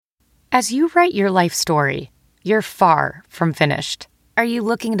As you write your life story, you're far from finished. Are you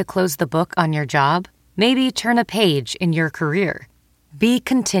looking to close the book on your job? Maybe turn a page in your career? Be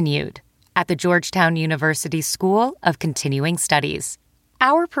continued at the Georgetown University School of Continuing Studies.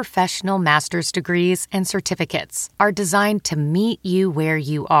 Our professional master's degrees and certificates are designed to meet you where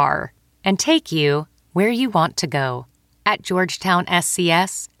you are and take you where you want to go. At Georgetown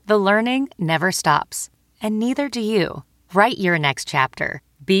SCS, the learning never stops, and neither do you. Write your next chapter.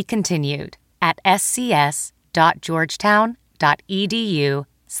 Be continued at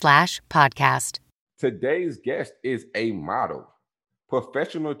scs.georgetown.edu/podcast. Today's guest is a model,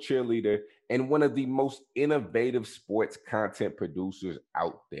 professional cheerleader, and one of the most innovative sports content producers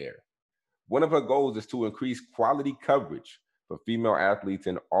out there. One of her goals is to increase quality coverage for female athletes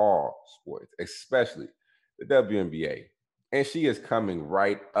in all sports, especially the WNBA. And she is coming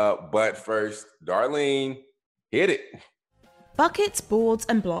right up. But first, Darlene, hit it. Buckets, Boards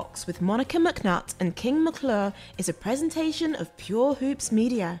and Blocks with Monica McNutt and King McClure is a presentation of Pure Hoops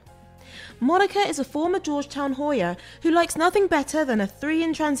Media. Monica is a former Georgetown Hoya who likes nothing better than a 3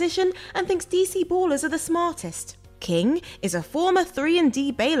 in transition and thinks DC ballers are the smartest. King is a former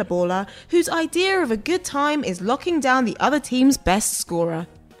 3-and-D Baylor baller whose idea of a good time is locking down the other team's best scorer.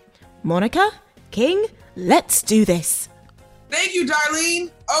 Monica, King, let's do this. Thank you,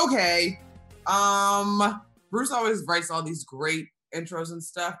 Darlene. Okay. Bruce always writes all these great intros and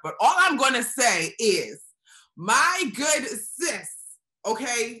stuff, but all I'm going to say is my good sis,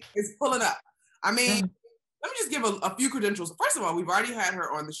 okay, is pulling up. I mean, let me just give a few credentials. First of all, we've already had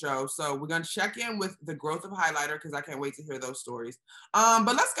her on the show, so we're going to check in with the growth of Highlighter because I can't wait to hear those stories.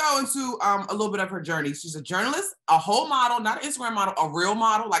 But let's go into a little bit of her journey. She's a journalist, a whole model, not an Instagram model, a real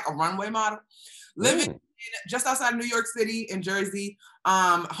model, like a runway model, living just outside New York City in Jersey.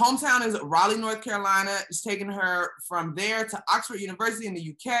 Hometown is Raleigh, North Carolina. It's taken her from there to Oxford University in the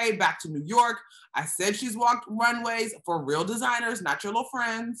UK, back to New York. I said she's walked runways for real designers, not your little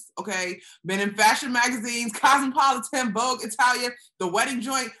friends, okay? Been in fashion magazines, Cosmopolitan, Vogue, Italia, The Wedding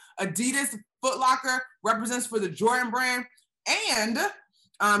Joint, Adidas, Foot Locker, represents for the Jordan brand. And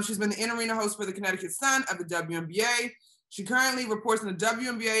she's been the in-arena host for the Connecticut Sun of the WNBA. She currently reports on the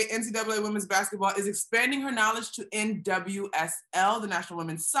WNBA. NCAA Women's Basketball is expanding her knowledge to NWSL, the National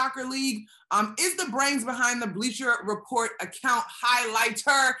Women's Soccer League. Is the brains behind the Bleacher Report account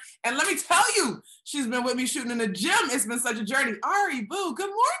Highlighter. And let me tell you, she's been with me shooting in the gym. It's been such a journey. Ari, boo,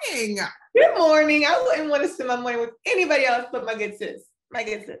 good morning. Good morning. I wouldn't want to spend my money with anybody else but my good sis. My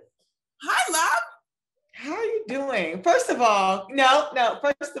good sis. Hi, love. How are you doing? First of all,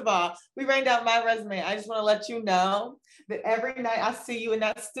 we ran down my resume. I just want to let you know that every night I see you in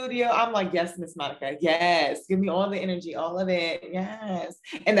that studio, I'm like, yes, Miss Monica, yes. Give me all the energy, all of it, yes.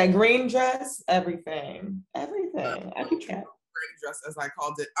 And that green dress, everything. I keep track. Green dress, as I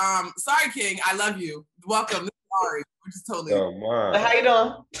called it. Sorry, King, I love you. Welcome. This is Ari. We're just totally. Oh, my. How you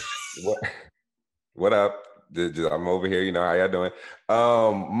doing? What up? I'm over here, you know, how y'all doing?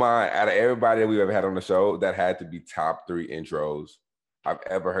 Out of everybody that we've ever had on the show, that had to be top 3 intros I've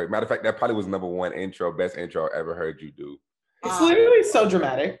ever heard. Matter of fact, that probably was number 1 intro, best intro I ever heard you do. It's literally so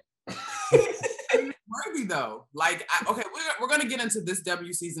dramatic. Worthy though. Like, okay, we're going to get into this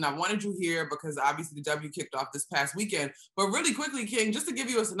W season. I wanted you here because obviously the W kicked off this past weekend. But really quickly, King, just to give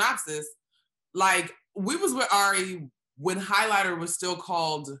you a synopsis, like, we was with Ari when Highlighter was still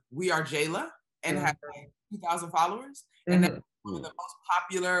called We Are Jayla and had like 2,000 followers. And then one of the most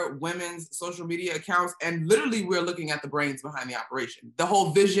popular women's social media accounts. And literally we're looking at the brains behind the operation, the whole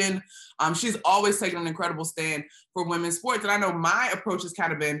vision. She's always taken an incredible stand for women's sports. And I know my approach has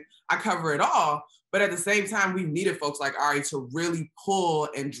kind of been, I cover it all, but at the same time, we've needed folks like Ari to really pull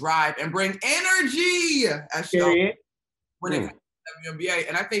and drive and bring energy as she when it comes to WNBA.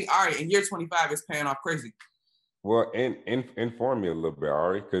 And I think Ari in year 25 is paying off crazy. Well, inform me a little bit,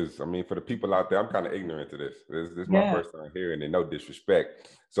 Ari, because I mean, for the people out there, I'm kind of ignorant to this. This is my first time hearing it, no disrespect.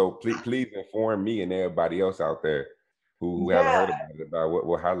 So please inform me and everybody else out there who haven't heard about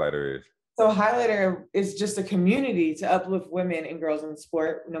what Highlighter is. So Highlighter is just a community to uplift women and girls in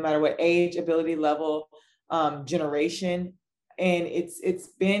sport, no matter what age, ability level, generation. And it's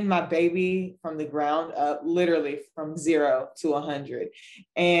been my baby from the ground up, literally from 0 to 100.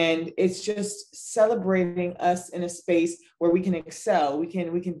 And it's just celebrating us in a space where we can excel. We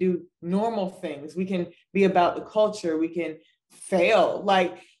can do normal things. We can be about the culture. We can fail.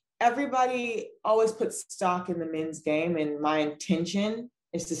 Like, everybody always puts stock in the men's game, and my intention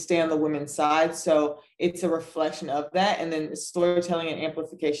is to stay on the women's side. So it's a reflection of that. And then storytelling and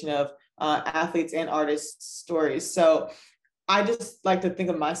amplification of athletes and artists' stories. So I just like to think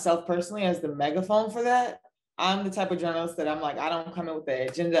of myself personally as the megaphone for that. I'm the type of journalist that I'm like, I don't come in with the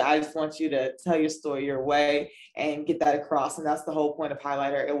agenda. I just want you to tell your story your way and get that across. And that's the whole point of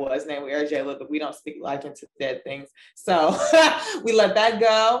Highlighter. It was named We Are J-Lo, but we don't speak life into dead things. So we let that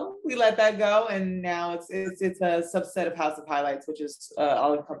go. And now it's a subset of House of Highlights, which is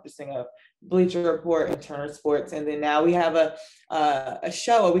all encompassing of Bleacher Report and Turner Sports. And then now we have a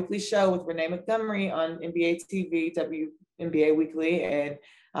weekly show with Renee Montgomery on NBA TV, WNBA Weekly, and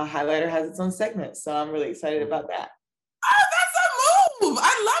Highlighter has its own segment. So I'm really excited about that. Oh, that's a move.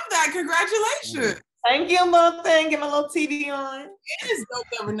 I love that. Congratulations. Thank you, little thing. Get my little TV on. It is dope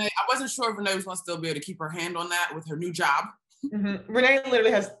that Renee, I wasn't sure if Renee was going to still be able to keep her hand on that with her new job. Mm-hmm. Renee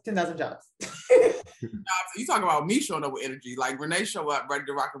literally has 10,000 jobs. You talk about me showing up with energy. Like Renee show up ready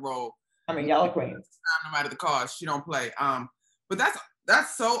to rock and roll. I mean, y'all are queens. No matter the cost, she don't play. But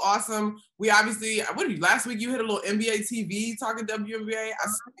that's so awesome. We obviously, last week you hit a little NBA TV talking WNBA.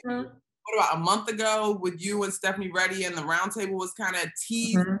 What about a month ago with you and Stephanie Reddy, and the roundtable was kind of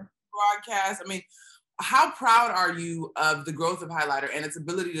teased broadcast. I mean, how proud are you of the growth of Highlighter and its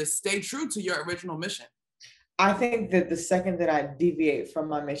ability to stay true to your original mission? I think that the second that I deviate from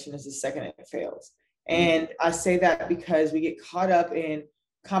my mission is the second it fails. And I say that because we get caught up in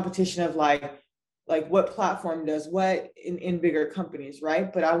competition of like what platform does what in bigger companies,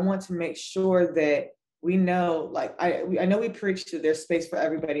 right? But I want to make sure that we know, like, I know we preach to there's space for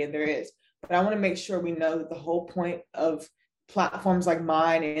everybody, and there is, but I want to make sure we know that the whole point of platforms like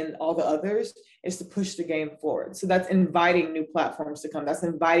mine and all the others is to push the game forward. So that's inviting new platforms to come. That's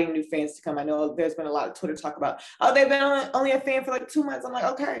inviting new fans to come. I know there's been a lot of Twitter talk about, oh, they've been only a fan for like 2 months. I'm like,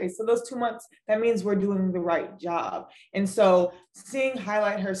 okay, so those 2 months, that means we're doing the right job. And so seeing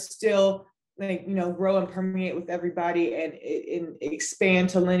Highlighter still, like, you know, grow and permeate with everybody and expand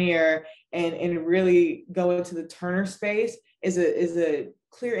to linear and really go into the Turner space is a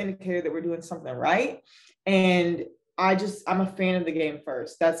clear indicator that we're doing something right. And I'm a fan of the game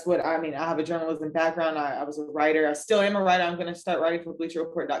first. That's what I mean. I have a journalism background. I was a writer. I still am a writer. I'm going to start writing for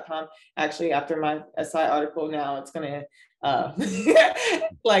BleacherReport.com. Actually, after my SI article now, it's going to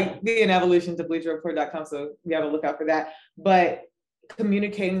like be an evolution to BleacherReport.com. So we have to look out for that. But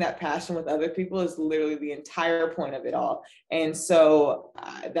communicating that passion with other people is literally the entire point of it all. And so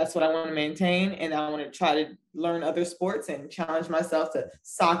that's what I want to maintain. And I want to try to learn other sports and challenge myself to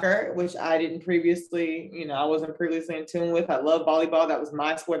soccer, which I didn't previously, I wasn't previously in tune with. I love volleyball. That was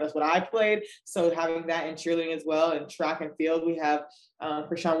my sport. That's what I played. So having that in cheerleading as well, and track and field, we have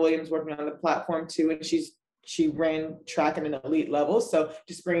Krishan Williams working on the platform too. And she ran track at an elite level. So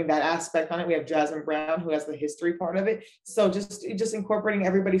just bringing that aspect on it. We have Jasmine Brown, who has the history part of it. So just incorporating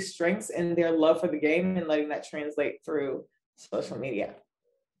everybody's strengths and their love for the game and letting that translate through social media.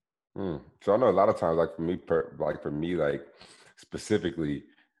 So I know a lot of times, like for me, specifically,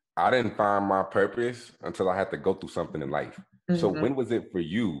 I didn't find my purpose until I had to go through something in life. Mm-hmm. So when was it for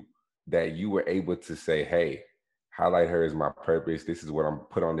you that you were able to say, hey, Highlighter is my purpose. This is what I'm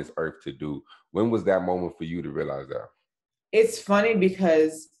put on this earth to do. When was that moment for you to realize that? It's funny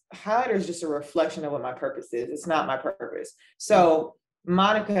because Highlighter is just a reflection of what my purpose is. It's not my purpose. So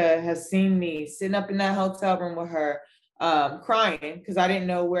Monica has seen me sitting up in that hotel room with her, crying because I didn't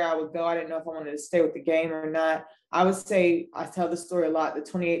know where I would go. I didn't know if I wanted to stay with the game or not. I would say, I tell the story a lot, the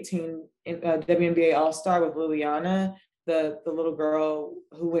 2018 WNBA All-Star with Liliana, the little girl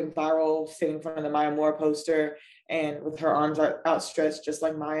who went viral sitting in front of the Maya Moore poster and with her arms outstretched just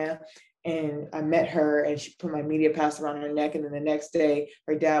like Maya. And I met her and she put my media pass around her neck. And then the next day,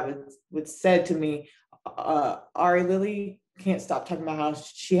 her dad would said to me, Ari, Lily can't stop talking about how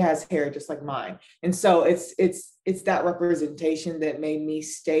she has hair just like mine. And so it's that representation that made me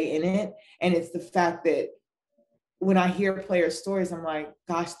stay in it. And it's the fact that when I hear players' stories, I'm like,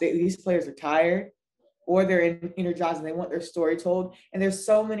 gosh, these players are tired or they're energized and they want their story told. And there's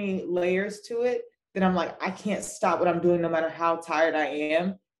so many layers to it that I'm like, I can't stop what I'm doing no matter how tired I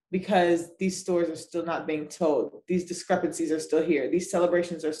am, because these stories are still not being told. These discrepancies are still here. These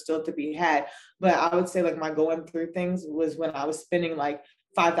celebrations are still to be had. But I would say like my going through things was when I was spending like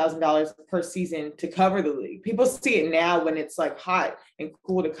 $5,000 per season to cover the league. People see it now when it's like hot and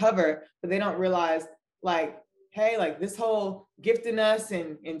cool to cover, but they don't realize like, hey, like this whole gifting us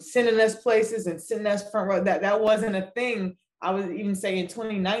and sending us places and sending us front row, that wasn't a thing. I would even say in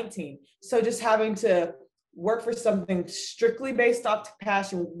 2019. So just having to work for something strictly based off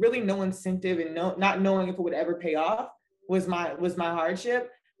passion with really no incentive and not knowing if it would ever pay off was my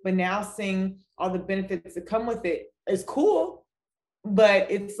hardship. But now seeing all the benefits that come with it is cool. But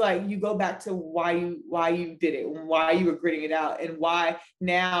it's like you go back to why you did it, and why you were gritting it out, and why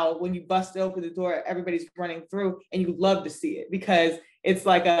now when you bust open the door, everybody's running through and you love to see it, because it's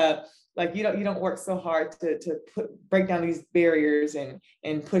like Like you don't work so hard to break down these barriers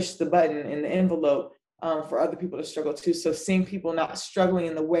and push the button in the envelope for other people to struggle too. So seeing people not struggling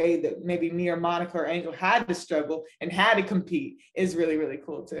in the way that maybe me or Monica or Angel had to struggle and had to compete is really, really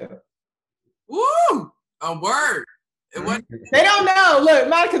cool too. Woo! A word. It wasn't. They don't know. Look,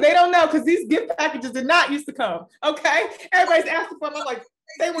 Monica, they don't know because these gift packages did not used to come. Okay, everybody's asking for them. I'm like,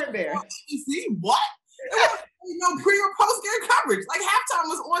 they weren't there. See what? No pre or post game coverage. Like halftime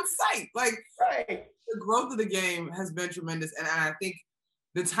was on site. Like right. The growth of the game has been tremendous, and I think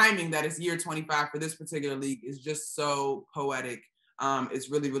the timing that it's year 25 for this particular league is just so poetic. It's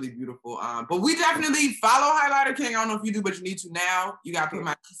really, really beautiful. But we definitely follow Highlighter King. I don't know if you do, but you need to now. You got to put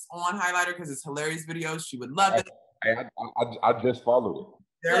my piece on Highlighter because it's hilarious videos. She would love it. I just followed it.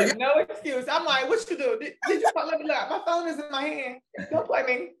 Look, no excuse. I'm like, what you do? Did you let me look? My phone is in my hand. Don't play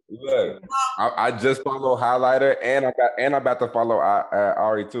me. Look, I just follow Highlighter, and I'm about to follow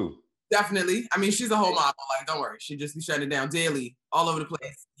Ari too. Definitely. I mean, she's a whole model. Like, don't worry. She just be shutting it down daily, all over the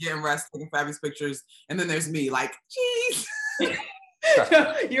place, getting rest, taking fabulous pictures. And then there's me, like, geez.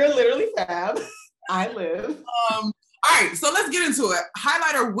 You're literally fab. I live. All right, so let's get into it.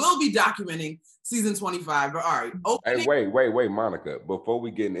 Highlighter will be documenting season 25, but all right. Hey, wait, Monica. Before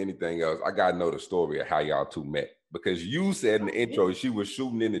we get into anything else, I gotta know the story of how y'all two met. Because you said in the intro she was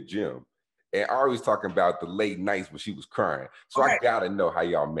shooting in the gym. And Ari's talking about the late nights when she was crying. So I gotta know how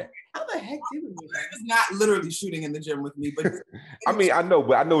y'all met. How the heck did we meet? It was not literally shooting in the gym with me, but I mean, I know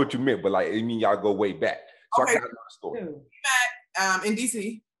what you meant, but like, I mean, y'all go way back. So I gotta know the story. We met in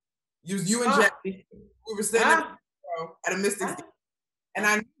DC. You and Jack. We were sitting at a Mystics game. And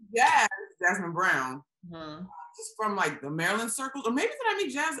I knew Jasmine Brown, just from like the Maryland circles, or maybe did I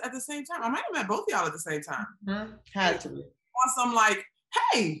meet Jazz at the same time? I might have met both of y'all at the same time. Had to be. On some like,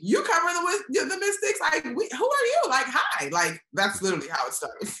 hey, you cover the Mystics? Like, who are you? Like, hi. Like, that's literally how it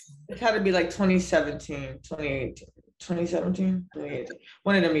started. It had to be like 2017, 2018.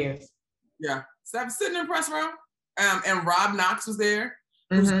 One of them years. Yeah. So I was sitting in press row, and Rob Knox was there.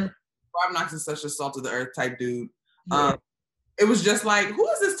 Rob Knox is such a salt of the earth type dude. It was just like, who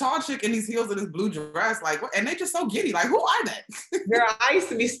is this tall chick in these heels and this blue dress? Like, what? And they just so giddy. Like, who are they? Girl, I used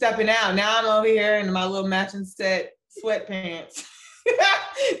to be stepping out. Now I'm over here in my little matching set sweatpants.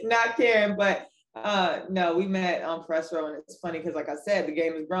 Not caring, but no, we met on press row, and it's funny because, like I said, the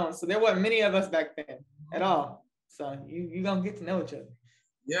game has grown. So there weren't many of us back then at all. So you gonna get to know each other.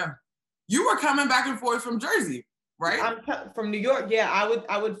 Yeah, you were coming back and forth from Jersey, right? I'm from New York. Yeah,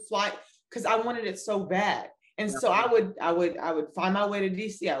 I would fly because I wanted it so bad. And so I would find my way to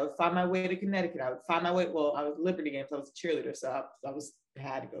DC. I would find my way to Connecticut. I would find my way. Well, I was Liberty Games. I was a cheerleader, so I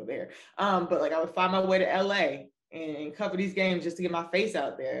had to go there. But like I would find my way to LA and cover these games just to get my face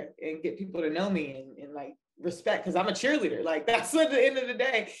out there and get people to know me and like respect, because I'm a cheerleader. Like that's at the end of the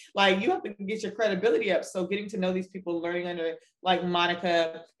day, like you have to get your credibility up. So getting to know these people, learning under like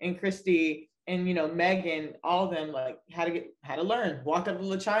Monica and Christy and Megan, all of them, like how to learn. Walked up to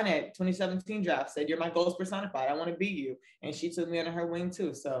LaChina at 2017 draft, said, "You're my goals personified. I want to be you." And she took me under her wing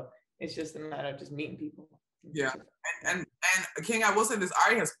too. So it's just a matter of just meeting people. Yeah, and King, I will say this: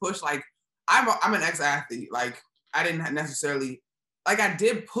 Ari has pushed. Like I'm an ex-athlete. Like I didn't necessarily, like I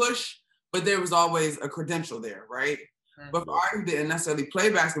did push, but there was always a credential there, right? But Ari didn't necessarily play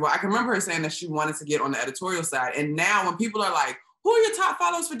basketball. I can remember her saying that she wanted to get on the editorial side. And now when people are like, who are your top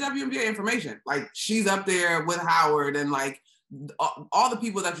followers for WNBA information? Like she's up there with Howard and like all the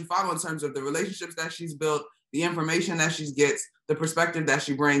people that you follow in terms of the relationships that she's built, the information that she gets, the perspective that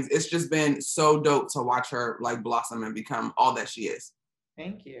she brings. It's just been so dope to watch her like blossom and become all that she is.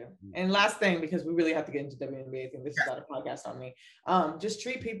 Thank you. And last thing, because we really have to get into WNBA, I think this is not a podcast on me. Just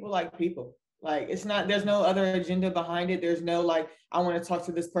treat people like people. Like it's not, there's no other agenda behind it. There's no like, I want to talk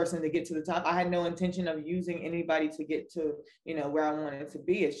to this person to get to the top. I had no intention of using anybody to get to, where I wanted to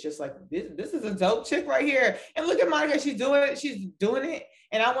be. It's just like, this is a dope chick right here. And look at Monica, she's doing it.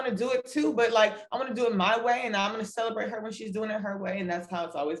 And I want to do it too, but like, I want to do it my way, and I'm going to celebrate her when she's doing it her way. And that's how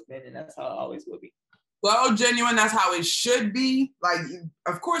it's always been. And that's how it always will be. So genuine, that's how it should be. Like,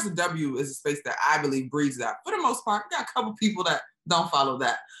 of course, the W is a space that I believe breeds that. For the most part, we got a couple people that don't follow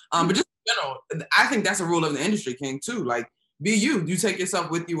that. But just I think that's a rule of the industry, King, too. Like, be you. You take yourself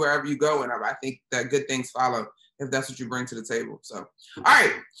with you wherever you go, and I think that good things follow if that's what you bring to the table. So, all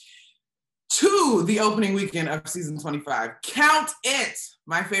right. To the opening weekend of season 25. Count it.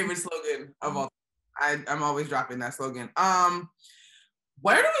 My favorite slogan of all time. I'm always dropping that slogan.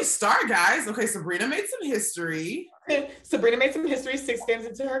 Where do we start, guys? Okay, Sabrina made some history. Sabrina made some history 6 games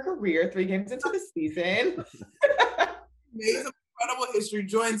into her career, 3 games into the season. Made some incredible history,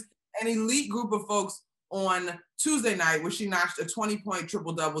 joins an elite group of folks on Tuesday night where she notched a 20-point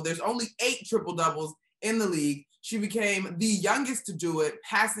triple-double. There's only 8 triple-doubles in the league. She became the youngest to do it,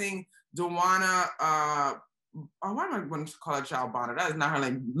 passing Dawana, why am I going to call her Child Bonner? That is not her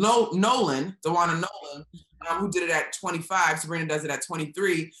name. Dawana Nolan, who did it at 25. Sabrina does it at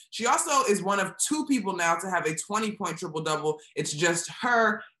 23. She also is one of 2 people now to have a 20-point triple-double. It's just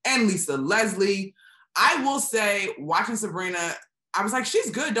her and Lisa Leslie. I will say, watching Sabrina, I was like, she's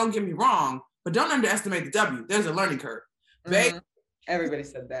good, don't get me wrong, but don't underestimate the W. There's a learning curve. Mm-hmm. Everybody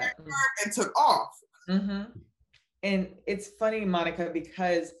said that. And took off. Mm-hmm. And it's funny, Monica,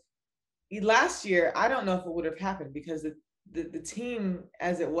 because last year, I don't know if it would have happened because the team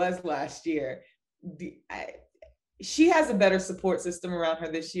as it was last year, she has a better support system around her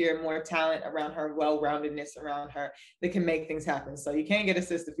this year, more talent around her, well-roundedness around her that can make things happen. So you can't get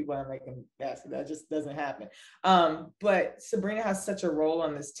assists if people aren't making baskets. That just doesn't happen. But Sabrina has such a role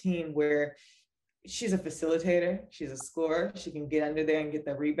on this team where she's a facilitator, she's a scorer, she can get under there and get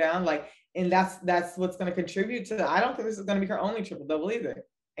the rebound. And that's what's going to contribute to, I don't think this is going to be her only triple-double either.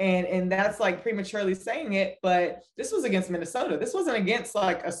 And that's like prematurely saying it, but this was against Minnesota. This wasn't against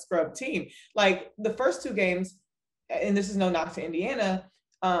like a scrub team. Like the first 2 games, and this is no knock to Indiana,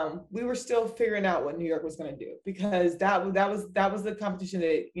 we were still figuring out what New York was going to do, because that was the competition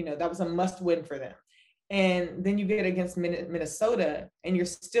that, that was a must win for them. And then you get against Minnesota and you're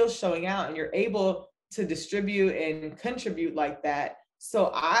still showing out and you're able to distribute and contribute like that.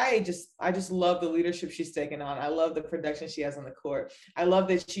 So I just love the leadership she's taken on. I love the production she has on the court. I love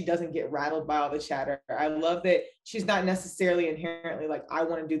that she doesn't get rattled by all the chatter. I love that she's not necessarily inherently like, I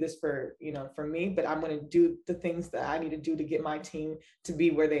want to do this for me, but I'm going to do the things that I need to do to get my team to be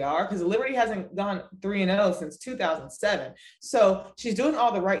where they are. Because Liberty hasn't gone 3-0 since 2007. So she's doing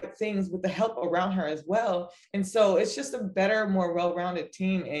all the right things with the help around her as well. And so it's just a better, more well-rounded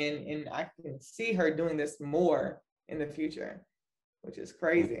team. And I can see her doing this more in the future, which is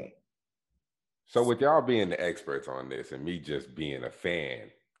crazy. So with y'all being the experts on this and me just being a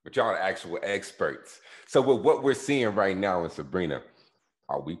fan, but y'all are actual experts. So with what we're seeing right now in Sabrina,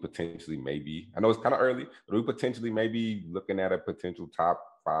 are we potentially maybe, I know it's kind of early, but are we potentially maybe looking at a potential top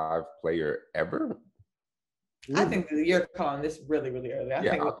 5 player ever? I think you're calling this really, really early. I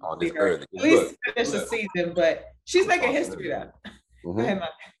think I'm calling this early. At least finish the season, but she's making history though. Mm-hmm. Go ahead, Mike.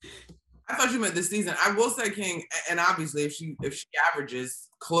 I thought you meant this season. I will say, King, and obviously if she averages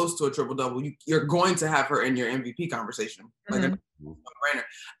close to a triple-double, you're going to have her in your MVP conversation. Like a no-brainer.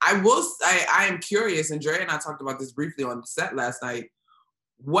 I will say, I am curious, and Dre and I talked about this briefly on set last night.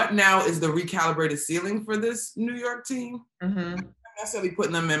 What now is the recalibrated ceiling for this New York team? Mm-hmm. I'm not necessarily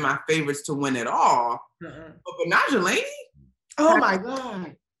putting them in my favorites to win it all, but Betnijah Laney? Oh my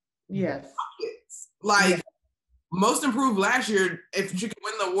God. Yes. Like, most improved last year. If she can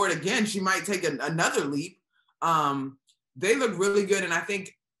win the award again, she might take another leap. They look really good. And I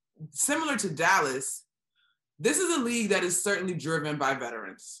think similar to Dallas, this is a league that is certainly driven by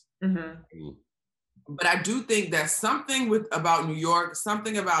veterans. Mm-hmm. But I do think that something about New York,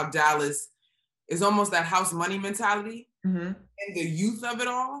 something about Dallas is almost that house money mentality and the youth of it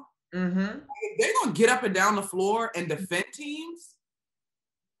all. Mm-hmm. If they're going to get up and down the floor and defend teams,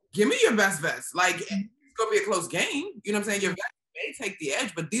 give me your best vets. Like, it's going to be a close game. You know what I'm saying? Your vets may take the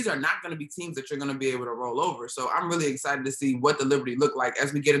edge, but these are not going to be teams that you're going to be able to roll over. So I'm really excited to see what the Liberty look like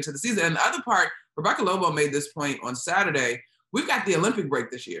as we get into the season. And the other part, Rebecca Lobo made this point on Saturday. We've got the Olympic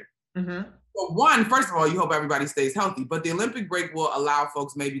break this year. Mm-hmm. So first of all, you hope everybody stays healthy, but the Olympic break will allow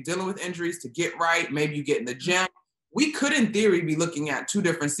folks maybe dealing with injuries to get right. Maybe you get in the gym. We could, in theory, be looking at 2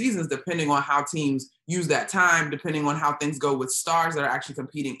 different seasons, depending on how teams use that time, depending on how things go with stars that are actually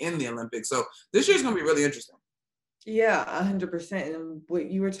competing in the Olympics. So this year's going to be really interesting. Yeah, 100%. And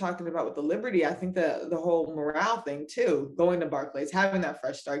what you were talking about with the Liberty, I think the whole morale thing too, going to Barclays, having that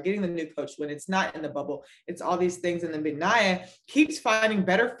fresh start, getting the new coach when it's not in the bubble, it's all these things. And then Betnijah keeps finding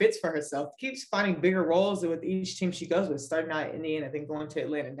better fits for herself, keeps finding bigger roles with each team she goes with, starting out in Indiana, then going to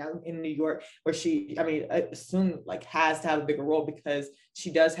Atlanta, now in New York, where she, I assume has to have a bigger role because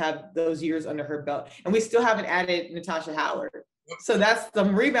she does have those years under her belt. And we still haven't added Natasha Howard. So that's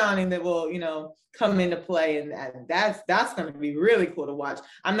some rebounding that will, come into play. And that's going to be really cool to watch.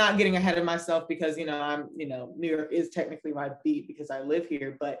 I'm not getting ahead of myself because, New York is technically my beat because I live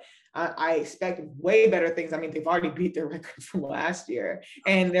here, but I expect way better things. They've already beat their record from last year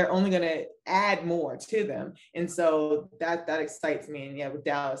and they're only going to add more to them. And so that excites me. And yeah, with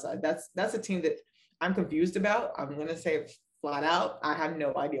Dallas, that's a team that I'm confused about. I'm going to say it flat out. I have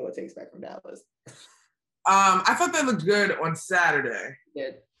no idea what to expect from Dallas. I thought they looked good on Saturday.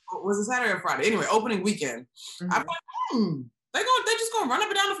 Did. Was it Saturday or Friday? Anyway, opening weekend. Mm-hmm. I thought, They're just gonna run up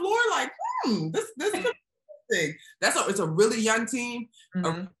and down the floor like, this could be thing. It's a really young team.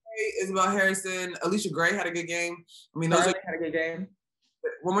 Mm-hmm. Isabel Harrison, Alicia Gray had a good game. I mean, Charlie had a good game.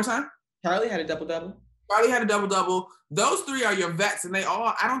 One more time. Charlie had a double-double. Charlie had a double-double. Those three are your vets, and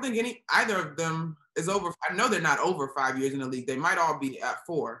I don't think either of them is over. I know they're not over 5 years in the league. They might all be at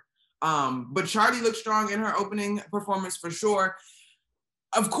 4. But Charlie looked strong in her opening performance for sure.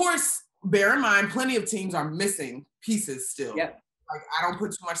 Of course, bear in mind, plenty of teams are missing pieces still. Yep. Like, I don't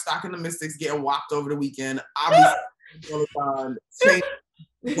put too much stock in the Mystics getting whopped over the weekend. Obviously,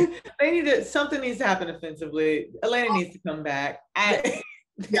 something needs to happen offensively. Elena needs to come back.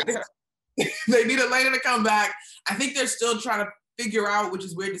 Yes. They need Elena to come back. I think they're still trying to figure out, which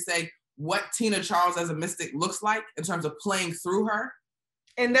is weird to say, what Tina Charles as a Mystic looks like in terms of playing through her.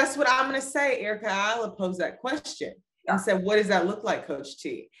 And that's what I'm going to say, Erica. I'll pose that question and say, what does that look like, Coach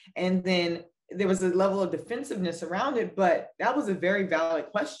T? And then there was a level of defensiveness around it, but that was a very valid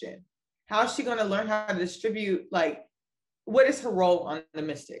question. How is she going to learn how to distribute? Like, what is her role on the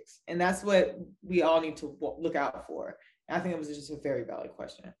Mystics? And that's what we all need to look out for. I think it was just a very valid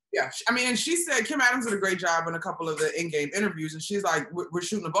question. Yeah, I mean, and she said Kim Adams did a great job in a couple of the in-game interviews, and she's like, we're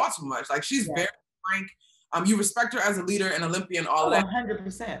shooting the ball too much. Like, she's very frank. You respect her as a leader and Olympian, all that.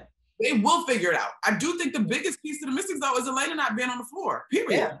 100%. They will figure it out. I do think the biggest piece to the Mystics, though, is Elena not being on the floor,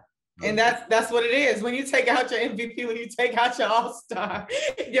 period. Yeah. And that's what it is. When you take out your MVP, when you take out your all-star,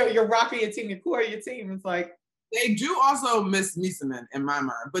 you're rocking your team, your core of your team. It's like. They do also miss Misaman in my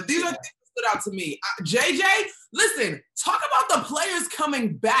mind, but these are things that stood out to me. JJ, listen, talk about the players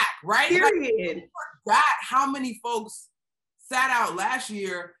coming back, right? Period. Like, forgot how many folks sat out last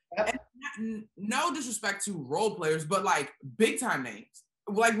year. Yep. And no disrespect to role players, but like big time names.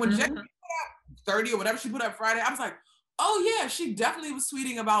 Like when Jackie put up 30 or whatever she put up Friday, I was like, oh yeah, she definitely was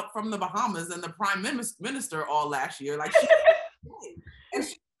tweeting about from the Bahamas and the prime minister all last year. Like, and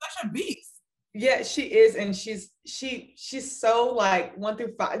she's such a beast. Yeah, she is, and she's so like 1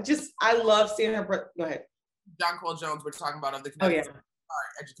 through 5. Just I love seeing her. Go ahead. Jonquel Jones, we're talking about of the Connecticut. Oh yeah. Sorry,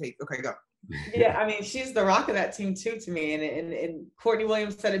 educate. Okay, go. Yeah, I mean, she's the rock of that team too to me. And Courtney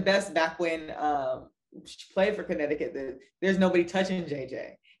Williams said it best back when she played for Connecticut, that there's nobody touching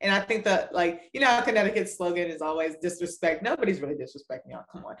JJ. And I think that, like, you know how Connecticut's slogan is always disrespect. Nobody's really disrespecting y'all,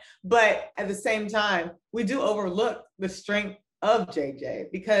 come on. But at the same time, we do overlook the strength of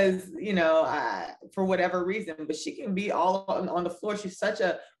JJ because, you know, for whatever reason, but she can be all on the floor. She's such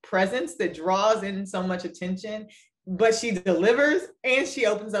a presence that draws in so much attention, but she delivers and she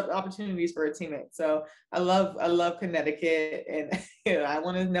opens up opportunities for her teammates. So I love Connecticut, and you know, I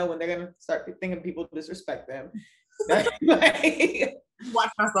want to know when they're going to start thinking people disrespect them.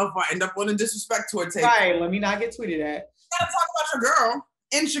 Watch myself I end up wanting disrespect toward Tate. Right, let me not get tweeted at. Gotta talk about your girl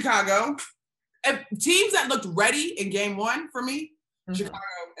in Chicago. And teams that looked ready in game 1 for me, Chicago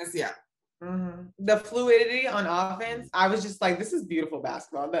and Seattle. Mm-hmm. The fluidity on offense, I was just like, this is beautiful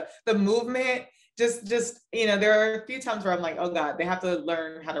basketball. The movement, just you know, there are a few times where I'm like, oh God, they have to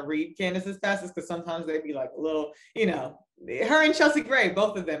learn how to read Candace's passes, because sometimes they'd be like a little, you know, her and Chelsea Gray,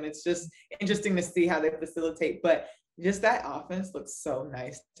 both of them. It's just interesting to see how they facilitate. But just that offense looks so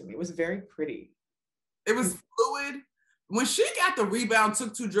nice to me. It was very pretty. It was fluid. When she got the rebound,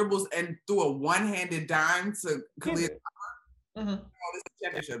 took 2 dribbles, and threw a one-handed dime to Kalia, oh, this is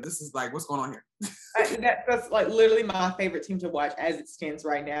championship. This is like, what's going on here? That's like literally my favorite team to watch as it stands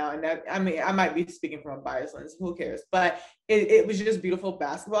right now. And that, I mean, I might be speaking from a biased lens, who cares? But it was just beautiful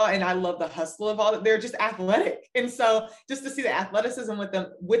basketball. And I love the hustle of all that. They're just athletic. And so just to see the athleticism with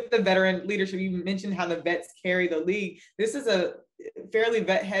them, with the veteran leadership, you mentioned how the vets carry the league. This is a fairly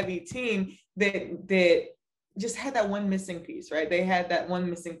vet heavy team that just had that one missing piece, right? They had that one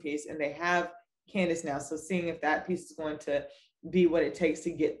missing piece, and they have Candace now. So seeing if that piece is going to be what it takes to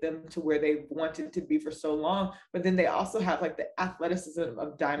get them to where they wanted to be for so long. But then they also have like the athleticism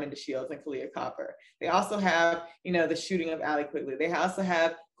of Diamond DeShields and Kalia Copper. They also have, you know, the shooting of Allie Quigley. They also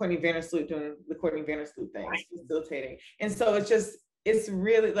have Courtney Vandersloot doing the Courtney Vandersloot thing, facilitating. And so it's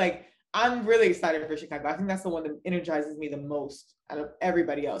really like, I'm really excited for Chicago. I think that's the one that energizes me the most out of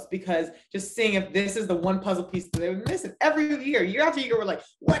everybody else, because just seeing if this is the one puzzle piece that they were missing every year after year, we're like,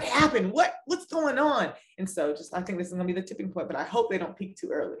 what happened? What's going on? And so I think this is gonna be the tipping point, but I hope they don't peak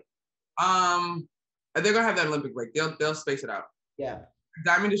too early. They're gonna have that Olympic break. They'll space it out. Yeah.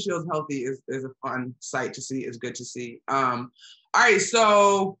 Diamond DeShields healthy is a fun sight to see. It's good to see. All right,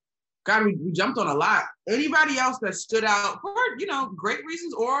 so God, we jumped on a lot. Anybody else that stood out for, you know, great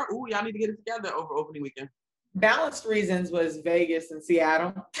reasons, or y'all need to get it together over opening weekend? Balanced reasons was Vegas and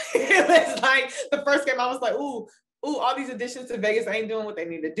Seattle. It was like the first game I was like, ooh, all these additions to Vegas ain't doing what they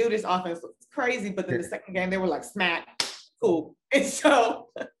need to do. This offense looks crazy. But then the second game, they were like, smack. cool. And so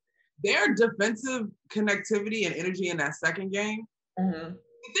their defensive connectivity and energy in that second game. The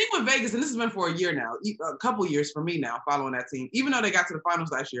thing with Vegas, and this has been for a year now, a couple years for me now, following that team, even though they got to the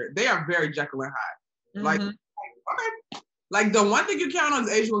finals last year, they are very Jekyll and Hyde. Like, okay. Like, the one thing you count on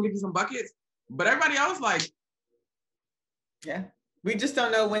is Asia will give you some buckets, but everybody else, like. Yeah. We just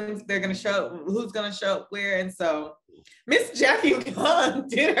don't know when they're going to show, who's going to show up where. And so Miss Jackie Young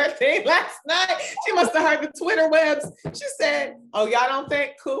did her thing last night. She must have heard the Twitter webs. She said, oh, y'all don't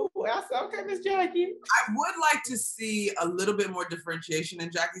think? Cool. I said, okay, Miss Jackie. I would like to see a little bit more differentiation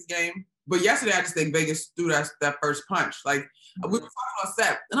in Jackie's game. But yesterday, I just think Vegas threw that first punch. Like, we were talking about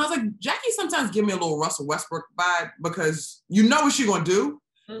Seth. And I was like, Jackie sometimes give me a little Russell Westbrook vibe because you know what she's going to do.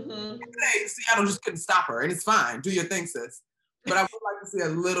 Today, Seattle just couldn't stop her. And it's fine. Do your thing, sis. But I would like to see a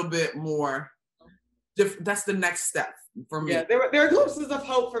little bit more. That's the next step for me. Yeah, there were glimpses of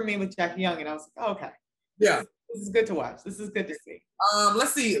hope for me with Jackie Young, and I was like, oh, okay. Yeah. This is good to watch. This is good to see.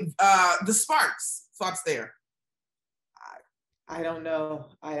 Let's see. The Sparks. Thoughts there? I don't know.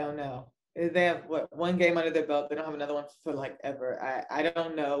 They have one game under their belt. They don't have another one for like ever. I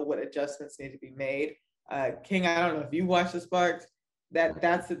don't know what adjustments need to be made. King, I don't know if you watch the Sparks.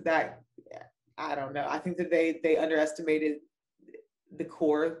 That's I don't know. I think that they underestimated the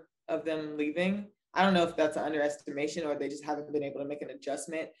core of them leaving. I don't know if that's an underestimation or they just haven't been able to make an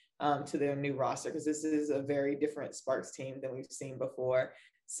adjustment to their new roster, because this is a very different Sparks team than we've seen before.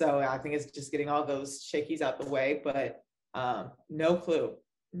 So I think it's just getting all those shakies out the way, but no clue.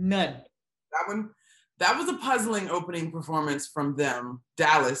 None. That was a puzzling opening performance from them.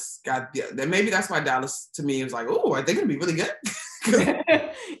 Dallas maybe that's why Dallas to me was like, oh, are they gonna be really good?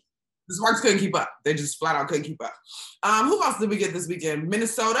 The Sparks couldn't keep up. They just flat out couldn't keep up. Who else did we get this weekend?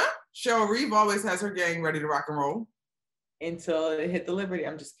 Minnesota. Cheryl Reeve always has her gang ready to rock and roll. Until it hit the Liberty.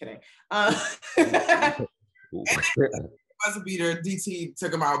 I'm just kidding. Buzzer beater, DT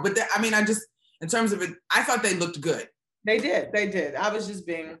took them out. But in terms of it, I thought they looked good. They did. I was just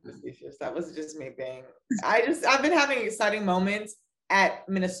being facetious. That was just me being. I've been having exciting moments at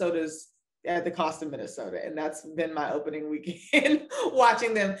the cost of Minnesota, and that's been my opening weekend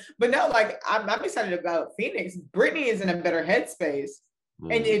watching them. But no, like I'm excited about Phoenix. Brittany is in a better headspace,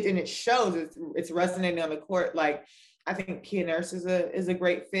 and it shows. It's resonating on the court. Like I think Kia Nurse is a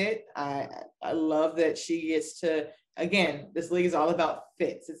great fit. I love that she gets to. Again, this league is all about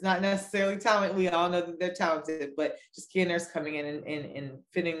fits. It's not necessarily talent. We all know that they're talented, but just Kia Nurse coming in and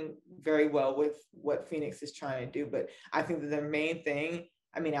fitting very well with what Phoenix is trying to do. But I think that their main thing,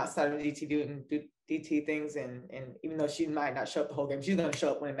 outside of DT doing DT things, and even though she might not show up the whole game, she's going to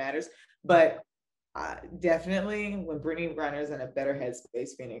show up when it matters. But definitely when Brittany Griner is in a better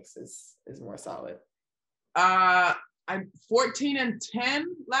headspace, Phoenix is more solid. I 14-10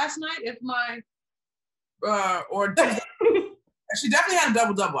 last night. If my she definitely had a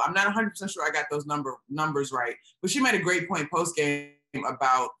double-double. I'm not 100% sure I got those numbers right, but she made a great point post-game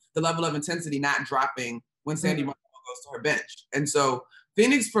about the level of intensity not dropping when Sandy Martin goes to her bench. And so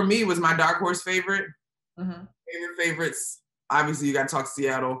Phoenix, for me, was my dark horse favorite. Favorites. Obviously, you got to talk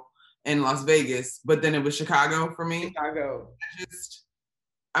Seattle and Las Vegas, but then it was Chicago for me. You got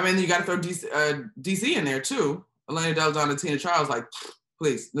to throw DC in there, too. Elena Del Don and Tina Charles, like,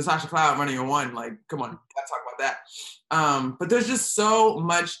 please, Natasha Cloud running a one, like, come on, gotta talk about that. But there's just so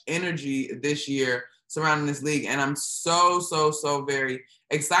much energy this year surrounding this league, and I'm so very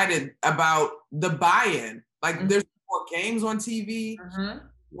excited about the buy-in. Like, there's more games on TV,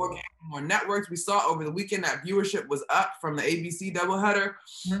 more networks. We saw over the weekend that viewership was up from the ABC doubleheader.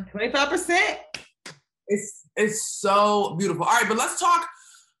 25%. It's so beautiful. All right, but let's talk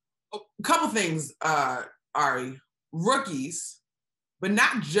a couple things, Ari. Rookies. But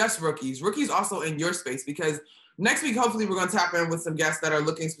not just rookies also in your space, because next week, hopefully we're going to tap in with some guests that are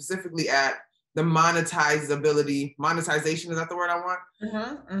looking specifically at the monetization, is that the word I want?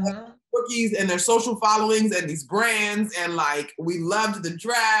 Rookies and their social followings and these brands, and like, we loved the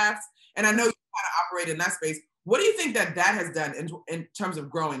draft. And I know you kind of operate in that space. What do you think that has done in terms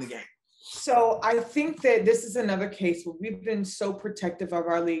of growing the game? So I think that this is another case where we've been so protective of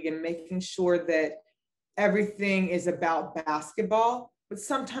our league and making sure that everything is about basketball, but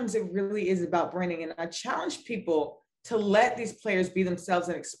sometimes it really is about branding. And I challenge people to let these players be themselves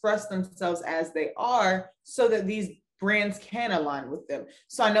and express themselves as they are, so that these brands can align with them.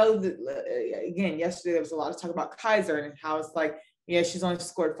 So I know that, again, yesterday there was a lot of talk about Kaiser and how it's like, yeah, she's only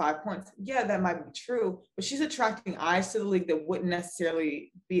scored 5 points. Yeah, that might be true, but she's attracting eyes to the league that wouldn't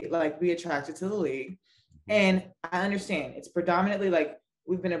necessarily be attracted to the league. And I understand it's predominantly like,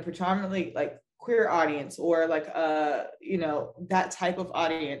 we've been a predominantly like queer audience, or like that type of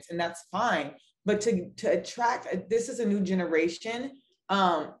audience, and that's fine. But to attract, this is a new generation,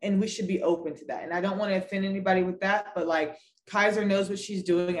 and we should be open to that. And I don't want to offend anybody with that, but like Kaiser knows what she's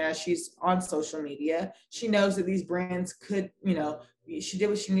doing as she's on social media. She knows that these brands could, she did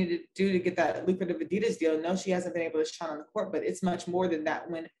what she needed to do to get that lucrative Adidas deal. No, she hasn't been able to shine on the court, but it's much more than that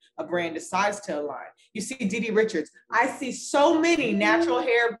when a brand decides to align. You see DD Richards. I see so many natural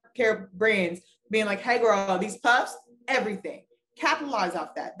hair care brands being like, hey girl, these puffs, everything. Capitalize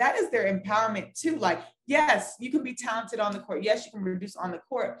off that. That is their empowerment too. Like, yes, you can be talented on the court. Yes, you can produce on the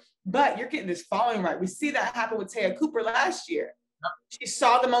court, but you're getting this following right. We see that happen with Taya Cooper last year. She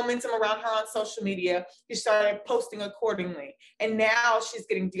saw the momentum around her on social media. She started posting accordingly. And now she's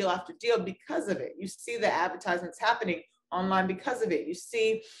getting deal after deal because of it. You see the advertisements happening online because of it. You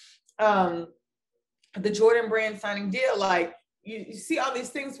see the Jordan brand signing deal. Like you see all these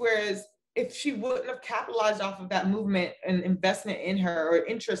things, whereas if she wouldn't have capitalized off of that movement and investment in her or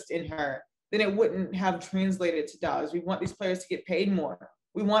interest in her, then it wouldn't have translated to dollars. We want these players to get paid more.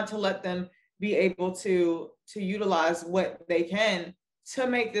 We want to let them be able to utilize what they can to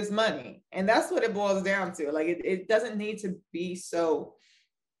make this money. And that's what it boils down to. Like it doesn't need to be so,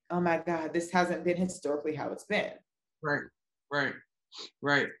 oh my God, this hasn't been historically how it's been. Right.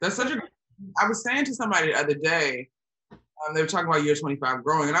 That's such a, I was saying to somebody the other day, they were talking about year 25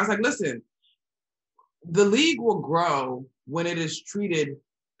 growing. And I was like, listen, the league will grow when it is treated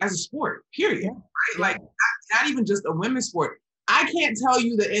as a sport, period. Right? Like not even just a women's sport. I can't tell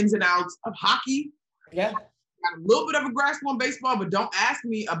you the ins and outs of hockey. Yeah. I got a little bit of a grasp on baseball, but don't ask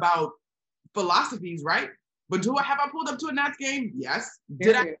me about philosophies, right? But have I pulled up to a Nats game? Yes.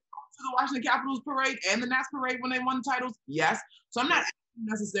 Did I go to the Washington Capitals parade and the Nats parade when they won titles? Yes. So I'm not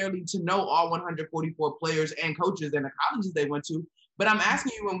necessarily to know all 144 players and coaches and the colleges they went to, but I'm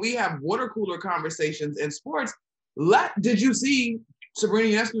asking you, when we have water cooler conversations in sports, did you see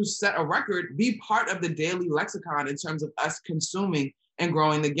Sabrina Ionescu set a record, be part of the daily lexicon in terms of us consuming and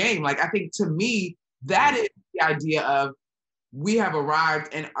growing the game? Like, I think to me, that is the idea of we have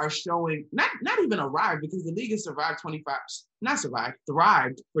arrived and are showing, not even arrived, because the league has thrived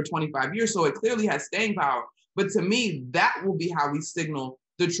for 25 years. So it clearly has staying power. But to me, that will be how we signal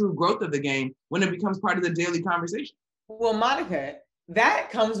the true growth of the game when it becomes part of the daily conversation. Well, Monica, that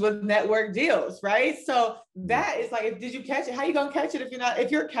comes with network deals, right? So that is like, did you catch it? How you gonna catch it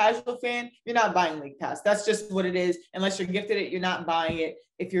if you're a casual fan, you're not buying League Pass. That's just what it is. Unless you're gifted it, you're not buying it.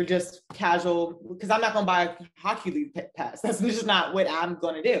 If you're just casual, because I'm not gonna buy a hockey League Pass. That's just not what I'm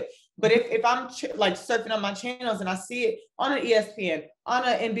gonna do. But if I'm like surfing on my channels and I see it on an ESPN, on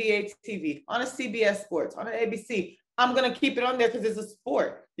an NBA TV, on a CBS Sports, on an ABC, I'm gonna keep it on there because it's a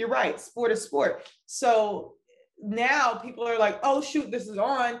sport. You're right, sport is sport. So now people are like, oh shoot, this is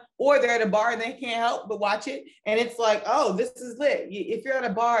on, or they're at a bar and they can't help but watch it, and it's like, oh, this is lit. If you're at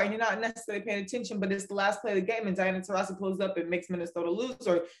a bar and you're not necessarily paying attention, but it's the last play of the game and Diana Taurasi pulls up and makes Minnesota lose,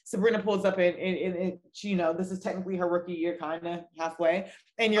 or Sabrina pulls up and this is technically her rookie year, kind of halfway,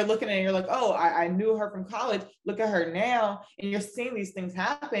 and you're looking at it and you're like, oh, I knew her from college, look at her now, and you're seeing these things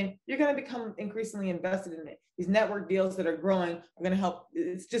happen, you're going to become increasingly invested in it. These network deals that are growing are going to help.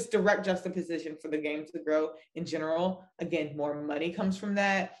 It's just direct juxtaposition for the game to grow in general. Again, more money comes from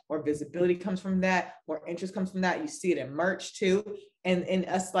that, more visibility comes from that, more interest comes from that. You see it in merch too. And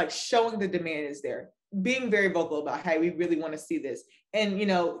us like showing the demand is there, being very vocal about, hey, we really want to see this. And,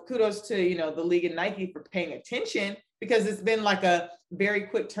 kudos to, the league and Nike for paying attention, because it's been like a very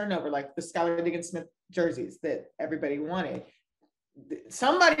quick turnover, like the Skylar Diggins-Smith jerseys that everybody wanted.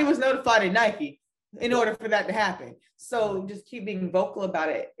 Somebody was notified at Nike in order for that to happen. So just keep being vocal about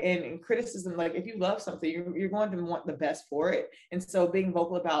it, and criticism, like if you love something, you're going to want the best for it. And so being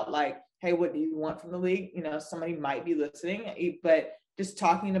vocal about like, hey, what do you want from the league? Somebody might be listening, but just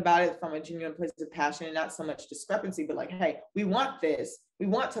talking about it from a genuine place of passion and not so much discrepancy, but like, hey, we want this, we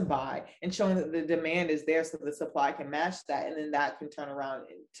want to buy, and showing that the demand is there so the supply can match that. And then that can turn around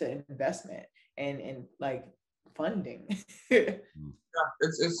to investment and like funding. Yeah,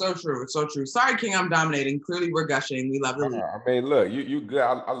 it's so true. It's so true. Sorry, King, I'm dominating. Clearly, we're gushing. We love it. I mean, look, you good.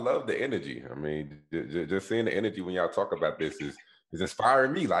 I love the energy. I mean, just seeing the energy when y'all talk about this is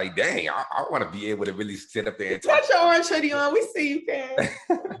inspiring me. Like, dang, I want to be able to really sit up there and talk. Put your orange hoodie on. We see you, Ken.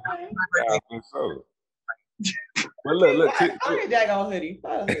 I think so. But look. I'm your daggone hoodie.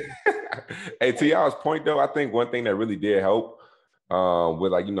 Hey, to y'all's point though, I think one thing that really did help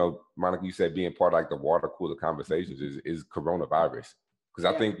with like, Monica, you said being part of like the water cooler conversations is coronavirus.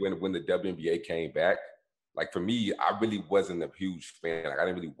 Because I think when the WNBA came back, like for me, I really wasn't a huge fan. Like I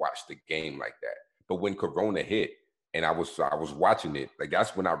didn't really watch the game like that. But when Corona hit and I was watching it, like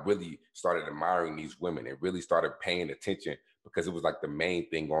that's when I really started admiring these women and really started paying attention because it was like the main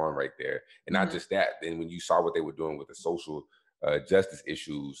thing on right there. And not just that, then when you saw what they were doing with the social justice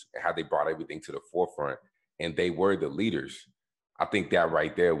issues, how they brought everything to the forefront, and they were the leaders. I think that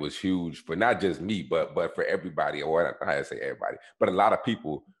right there was huge for not just me, but for everybody, or I had to say everybody, but a lot of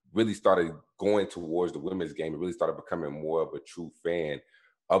people really started going towards the women's game and really started becoming more of a true fan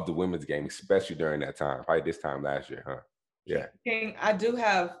of the women's game, especially during that time, probably this time last year, huh? Yeah. King, I do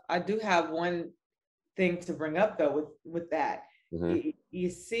have one thing to bring up though with that. You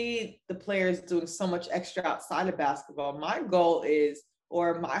see the players doing so much extra outside of basketball. My goal is,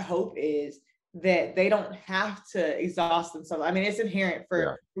 or my hope is, that they don't have to exhaust themselves. I mean, it's inherent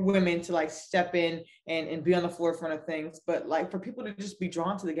for women to like step in and be on the forefront of things, but like for people to just be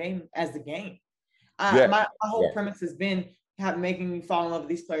drawn to the game as the game. My whole premise has been making you fall in love with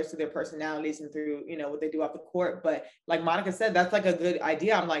these players through their personalities and through, you know, what they do off the court. But like Monica said, that's like a good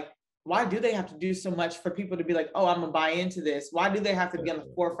idea. I'm like, why do they have to do so much for people to be like, oh, I'm gonna buy into this? Why do they have to be on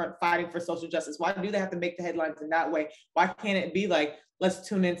the forefront fighting for social justice? Why do they have to make the headlines in that way? Why can't it be like, let's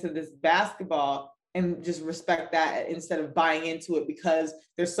tune into this basketball and just respect that instead of buying into it because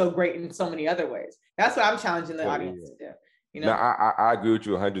they're so great in so many other ways? That's what I'm challenging the audience to do. You know? No, I agree with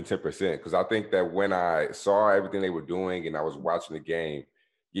you 110%, because I think that when I saw everything they were doing and I was watching the game,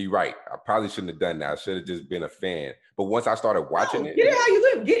 you're right. I probably shouldn't have done that. I should have just been a fan. But once I started watching it, get it how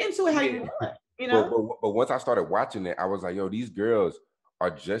you live. Get into it how you live. You know. But once I started watching it, I was like, yo, these girls are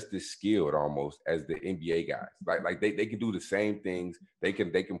just as skilled almost as the NBA guys. Like they can do the same things. They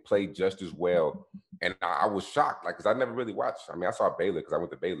can play just as well. And I was shocked, like, because I never really watched. I mean, I saw Baylor because I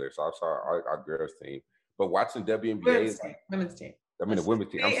went to Baylor, so I saw our girls team. But watching WNBA, women's team. I mean, the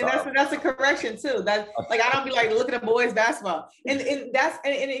women's team. I'm and sorry. that's a correction too. That like I don't be like looking at boys basketball, and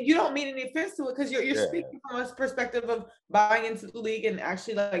you don't mean any offense to it because you're speaking from a perspective of buying into the league and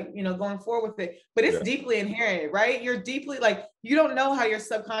actually like, you know, going forward with it. But it's deeply inherent, right? You're deeply like, you don't know how your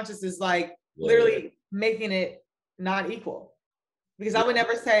subconscious is like literally making it not equal. Because I would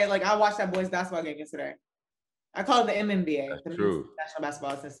never say like I watched that boys basketball game yesterday. I call it the MNBA, the National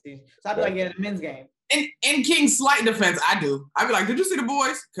Basketball Association. So I'd be like, yeah, the men's game. In King's slight defense, I do. I'd be like, did you see the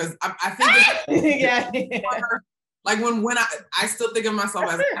boys? Because I think like when I still think of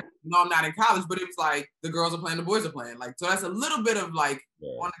myself as, no, I'm not in college, but it was like the girls are playing, the boys are playing. Like, so that's a little bit of like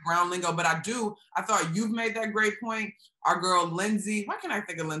on the ground lingo, but I thought you've made that great point. Our girl, Lindsay, why can't I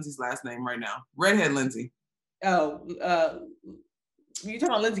think of Lindsay's last name right now? Redhead Lindsay. Oh, you talking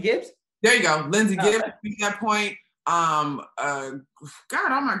about Lindsay Gibbs? There you go. Lindsay Gibbs made that point.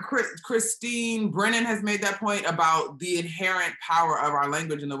 Christine Brennan has made that point about the inherent power of our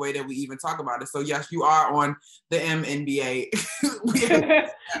language and the way that we even talk about it. So yes, you are on the MNBA.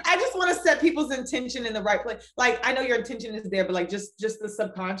 I just want to set people's intention in the right place. Like, I know your intention is there, but like just the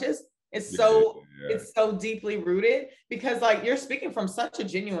subconscious, it's so deeply rooted because like you're speaking from such a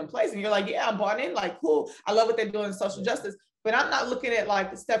genuine place and you're like, yeah, I'm bought in, like, cool. I love what they're doing in social justice. But I'm not looking at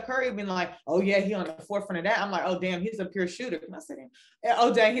like Steph Curry being like, oh yeah, he on the forefront of that. I'm like, oh damn, he's a pure shooter. Can I say that?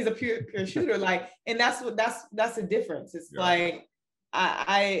 Oh dang, he's a pure shooter. Like, and that's the difference. It's like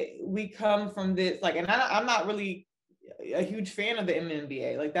we come from this like, and I'm not really a huge fan of the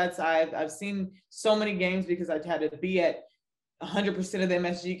MNBA. Like I've seen so many games because I've had to be at 100% of the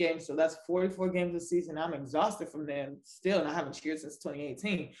MSG games. So that's 44 games a season. I'm exhausted from them still, and I haven't cheered since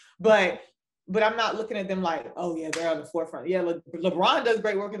 2018. But I'm not looking at them like, oh yeah, they're on the forefront. Yeah, LeBron does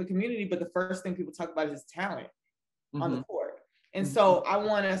great work in the community, but the first thing people talk about is his talent on the court. And so I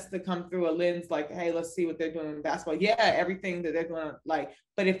want us to come through a lens like, hey, let's see what they're doing in basketball. Yeah, everything that they're doing, like,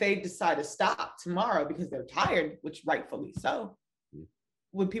 but if they decide to stop tomorrow because they're tired, which rightfully so,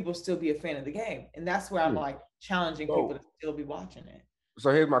 would people still be a fan of the game? And that's where I'm like challenging people to still be watching it.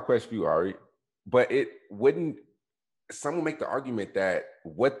 So here's my question for you, Ari. But it wouldn't, someone make the argument that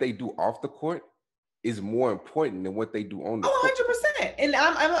what they do off the court is more important than what they do on the court. 100%. And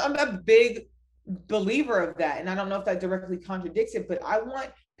I'm a big believer of that. And I don't know if that directly contradicts it, but I want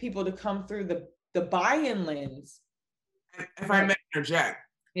people to come through the buy-in lens. If I may interject.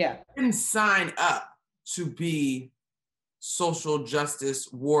 Yeah. You didn't sign up to be social justice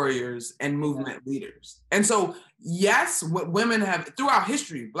warriors and movement leaders. And so, yes, what women have, throughout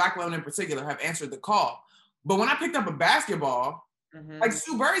history, Black women in particular, have answered the call. But when I picked up a basketball, like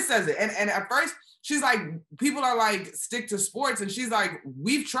Sue Bird says it, and at first she's like, people are like, stick to sports, and she's like,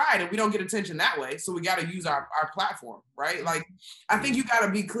 we've tried and we don't get attention that way, so we got to use our platform, right? Like, I think you got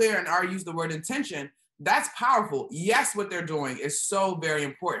to be clear and or use the word intention. That's powerful. Yes, what they're doing is so very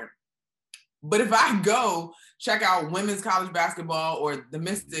important. But if I go check out women's college basketball or the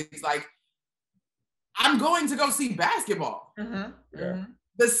Mystics, like, I'm going to go see basketball.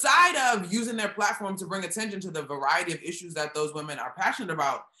 the side of using their platform to bring attention to the variety of issues that those women are passionate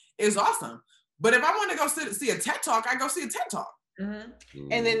about is awesome. But if I want to go see a TED Talk, I go see a TED Talk. And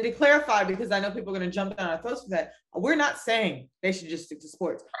then to clarify, because I know people are going to jump down our throats for that, we're not saying they should just stick to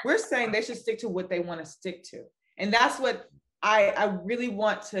sports. We're saying they should stick to what they want to stick to. And that's what I really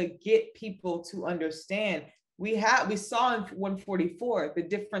want to get people to understand. We saw in 144 the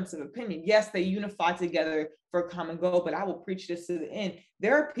difference of opinion. Yes, they unified together for a common goal, but I will preach this to the end.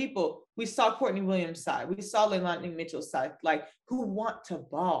 There are people, we saw Courtney Williams' side, we saw Leilani Mitchell's side, like, who want to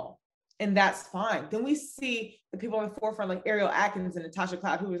ball. And that's fine. Then we see the people on the forefront, like Ariel Atkins and Natasha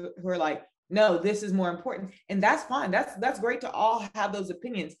Cloud, who are like, no, this is more important. And that's fine. That's great to all have those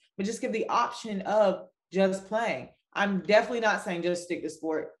opinions, but just give the option of just playing. I'm definitely not saying just stick to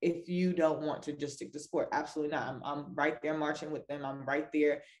sport if you don't want to just stick to sport. Absolutely not. I'm right there marching with them. I'm right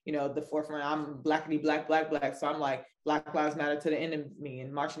there, the forefront. I'm blackity black, black, black. So I'm like, Black Lives Matter to the end of me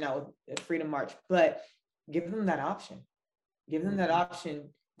and marching out with Freedom March. But give them that option. Give them that option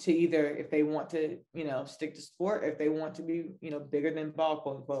to either, if they want to, stick to sport, if they want to be, bigger than ball,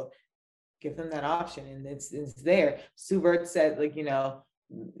 quote unquote, give them that option. And it's there. Sue Bird said, like,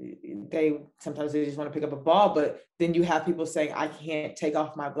 they sometimes just want to pick up a ball, but then you have people saying, I can't take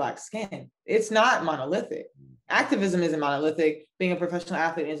off my black skin. It's not monolithic. Activism isn't monolithic. Being a professional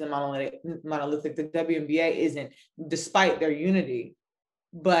athlete isn't monolithic. The WNBA isn't, despite their unity.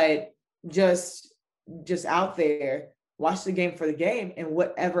 But just out there, watch the game for the game, and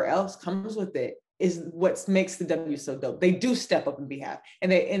whatever else comes with it is what makes the W so dope. They do step up in behalf,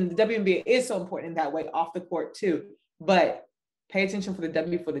 and the WNBA is so important in that way off the court too. But pay attention for the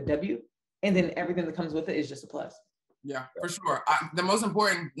W, and then everything that comes with it is just a plus. Yeah, for sure. Not most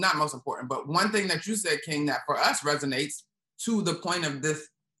important, but one thing that you said, King, that for us resonates to the point of this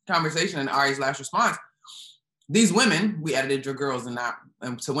conversation and Ari's last response. These women, we edited your girls and not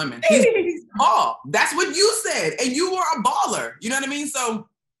to women. Ball. That's what you said. And you were a baller. You know what I mean? So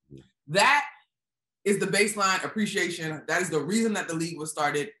that is the baseline appreciation. That is the reason that the league was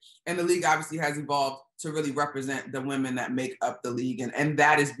started. And the league obviously has evolved to really represent the women that make up the league. And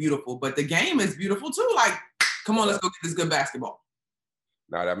that is beautiful. But the game is beautiful too. Like, come on, let's go get this good basketball.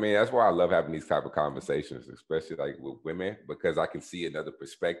 No, I mean, that's why I love having these type of conversations, especially like with women, because I can see another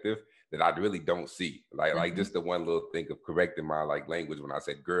perspective that I really don't see. Like just the one little thing of correcting my language when I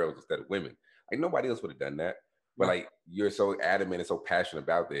said girls instead of women. Like nobody else would have done that. But like you're so adamant and so passionate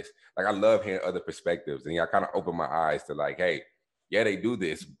about this. Like I love hearing other perspectives. And I kind of open my eyes to like, hey, yeah, they do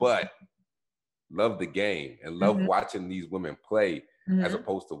this, but love the game and love watching these women play as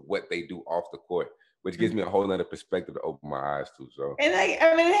opposed to what they do off the court, which gives me a whole other perspective to open my eyes to. So,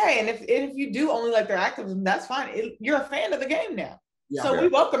 and if you do only like their activism, that's fine. You're a fan of the game now. Yeah. So we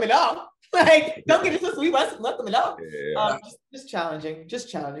welcome it all. Like, don't get it twisted. We welcome it all. Yeah. Just challenging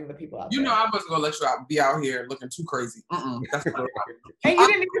the people out there. I wasn't gonna let you be out here looking too crazy. That's not and you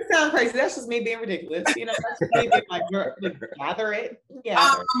didn't even sound crazy. That's just me being ridiculous. That's me being like, gather it. Yeah.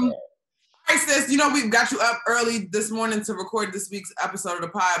 All right, sis. We've got you up early this morning to record this week's episode of the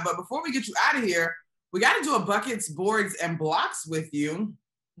pod. But before we get you out of here, we got to do a buckets, boards, and blocks with you.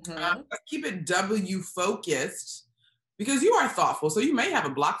 Let's keep it W focused because you are thoughtful. So you may have a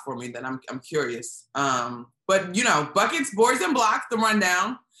block for me that I'm curious. But buckets, boards, and blocks, the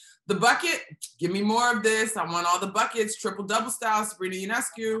rundown. The bucket, give me more of this. I want all the buckets, triple double style, Sabrina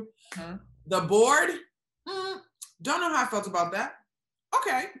Ionescu. The board, don't know how I felt about that.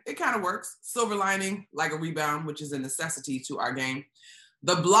 Okay, it kind of works. Silver lining, like a rebound, which is a necessity to our game.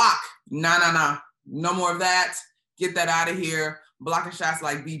 The block, nah. No more of that. Get that out of here. Blocking shots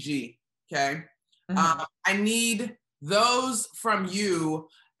like BG, okay? I need those from you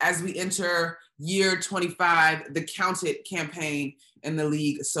as we enter year 25, the Count It campaign in the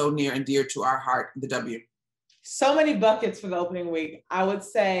league, so near and dear to our heart, the W. So many buckets for the opening week. I would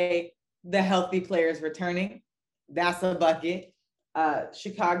say the healthy players returning. That's a bucket.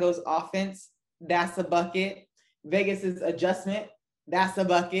 Chicago's offense. That's a bucket. Vegas's adjustment. That's a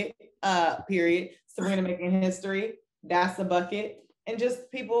bucket, period. Sabrina making history. That's a bucket. And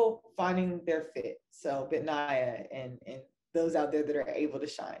just people finding their fit. So Bitnaya and those out there that are able to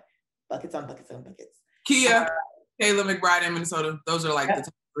shine. Buckets on buckets on buckets. Kia, Kayla McBride in Minnesota. Those are like the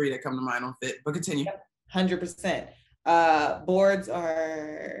top three that come to mind on fit. But continue. 100%. Boards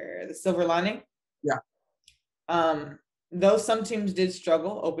are the silver lining. Yeah. Though some teams did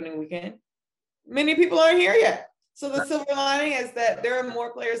struggle opening weekend, many people aren't here yet. So the silver lining is that there are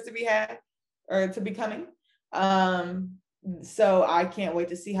more players to be had or to be coming. So I can't wait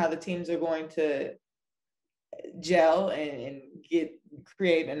to see how the teams are going to gel and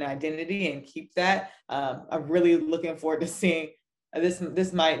create an identity and keep that. I'm really looking forward to seeing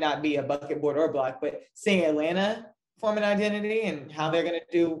this might not be a bucket board or block, but seeing Atlanta form an identity and how they're going to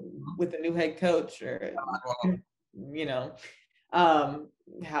do with the new head coach, or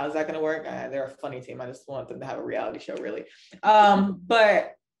how is that going to work? They're a funny team. I just want them to have a reality show, really. Another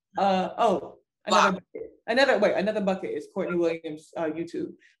bucket is Courtney Williams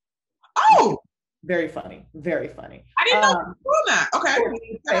YouTube. Oh, very funny, very funny. I didn't know doing that. Okay,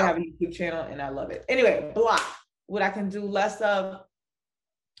 they have a YouTube channel, and I love it. Anyway, block. What I can do less of.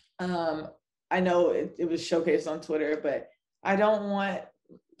 I know it was showcased on Twitter, but I don't want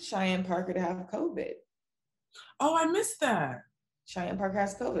Cheyenne Parker to have COVID. Oh, I missed that. Cheyenne Parker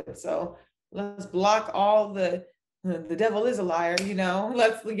has COVID, so let's block all the devil is a liar.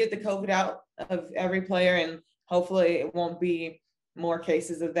 Let's get the COVID out of every player, and hopefully it won't be more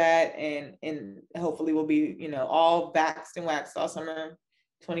cases of that, and hopefully we'll be all vaxxed and waxed all summer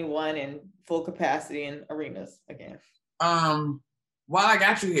 21 and full capacity in arenas again. While I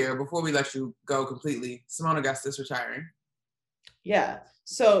got you here, before we let you go completely, Seimone Augustus retiring. Yeah.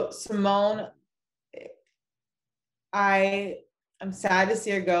 So Seimone, I'm sad to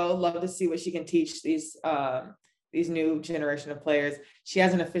see her go. Love to see what she can teach these new generation of players. She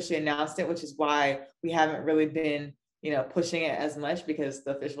hasn't officially announced it, which is why we haven't really been, pushing it as much, because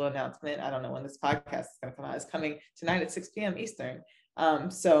the official announcement, I don't know when this podcast is going to come out, is coming tonight at 6 p.m. Eastern.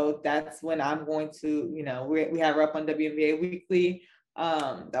 So that's when I'm going to, we have her up on WNBA Weekly.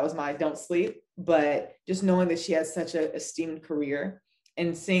 That was my don't sleep, but just knowing that she has such an esteemed career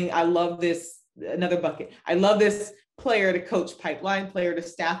and seeing, I love this, another bucket. I love this player to coach pipeline, player to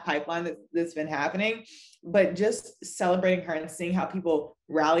staff pipeline that's been happening, but just celebrating her and seeing how people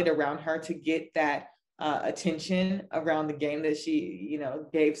rallied around her to get that attention around the game that she,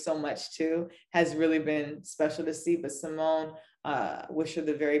 gave so much to, has really been special to see. But Seimone, wish her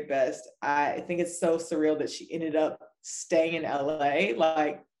the very best. I think it's so surreal that she ended up staying in LA.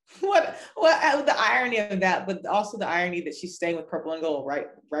 Like, what the irony of that, but also the irony that she's staying with Purple and Gold right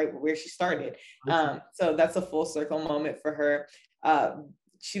where she started. So that's a full circle moment for her.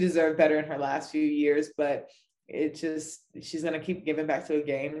 She deserved better in her last few years, but she's going to keep giving back to a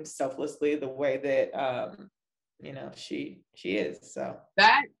game selflessly the way that she is. So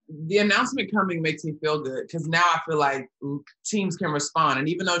that the announcement coming makes me feel good, because now I feel like teams can respond, and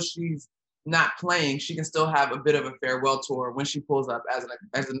even though she's not playing, she can still have a bit of a farewell tour when she pulls up as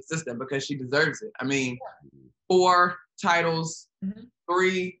an assistant, because she deserves it. I mean, 4 titles,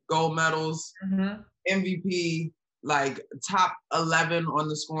 3 gold medals, MVP, like top 11 on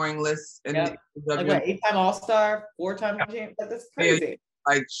the scoring list, and like 8-time All-Star, 4-time champion. That's crazy.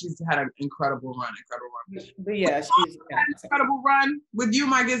 Like, she's had an incredible run. But yeah, she's had an incredible run with you,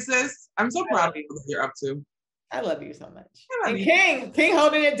 my good sis. I'm so proud of you what you're up to. I love you so much. And King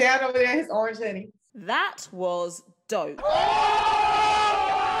holding it down over there, his orange hoodie. That was dope. All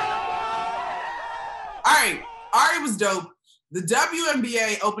right, Ari was dope. The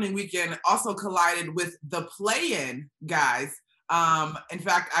WNBA opening weekend also collided with the play-in, guys. In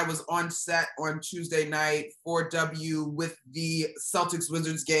fact, I was on set on Tuesday night for W with the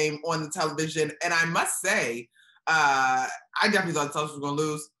Celtics-Wizards game on the television, and I must say, I definitely thought the Celtics were going to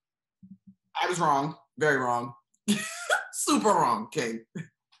lose. I was wrong. Very wrong. Super wrong, King.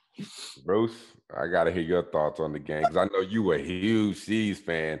 Bruce, I got to hear your thoughts on the game, because I know you a huge C's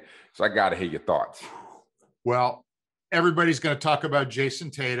fan, so I got to hear your thoughts. Well, everybody's going to talk about Jason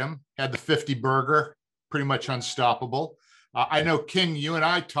Tatum. Had the 50 burger, pretty much unstoppable. I know, King, you and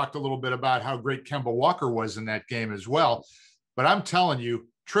I talked a little bit about how great Kemba Walker was in that game as well. But I'm telling you,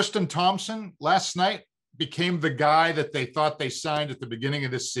 Tristan Thompson last night became the guy that they thought they signed at the beginning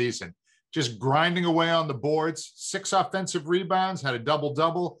of this season. Just grinding away on the boards, 6 offensive rebounds, had a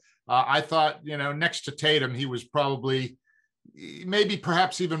double-double. I thought, next to Tatum, he was probably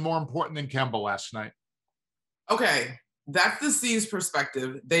perhaps even more important than Kemba last night. Okay, that's the C's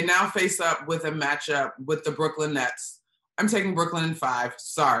perspective. They now face up with a matchup with the Brooklyn Nets. I'm taking Brooklyn in 5.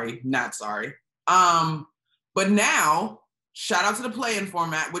 Sorry, not sorry. But now, shout out to the play-in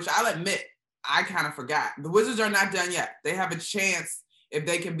format, which I'll admit, I kind of forgot. The Wizards are not done yet. They have a chance if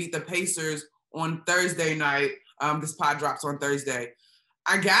they can beat the Pacers on Thursday night. This pod drops on Thursday.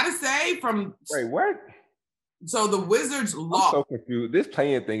 I gotta say, Wait, what? So the Wizards lost. I'm so confused. This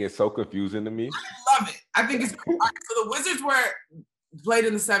playing thing is so confusing to me. I love it. I think it's cool. Right, so the Wizards played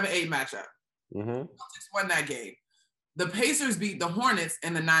in the 7-8 matchup. The Celtics won that game. The Pacers beat the Hornets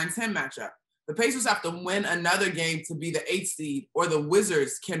in the 9-10 matchup. The Pacers have to win another game to be the 8th seed, or the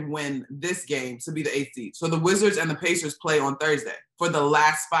Wizards can win this game to be the 8th seed. So the Wizards and the Pacers play on Thursday for the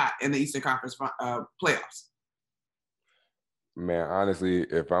last spot in the Eastern Conference playoffs. Man, honestly,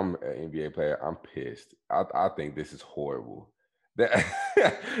 if I'm an NBA player, I'm pissed. I think this is horrible.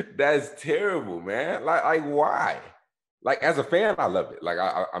 That's terrible, man. Like why? Like as a fan, I love it. Like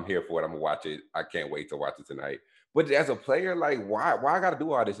I'm here for it. I'm gonna watch it. I can't wait to watch it tonight. But as a player, like why I gotta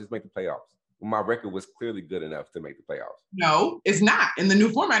do all this just make the playoffs? My record was clearly good enough to make the playoffs. No, it's not. In the new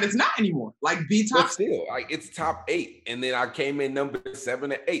format, it's not anymore. Like B top. But still, like it's top 8. And then I came in number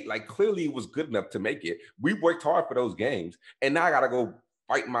 7 and 8. Like clearly it was good enough to make it. We worked hard for those games. And now I gotta go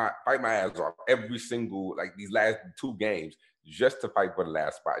fight my ass off every single, like these last 2 games just to fight for the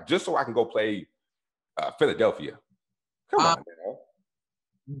last spot. Just so I can go play Philadelphia. Come on, man.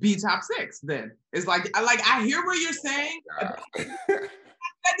 Be top 6 then. It's like I hear what you're saying.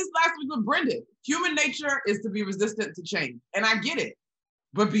 I said this last week with Brendan. Human nature is to be resistant to change. And I get it.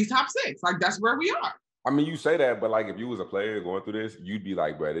 But be top 6. Like that's where we are. I mean, you say that, but like if you was a player going through this, you'd be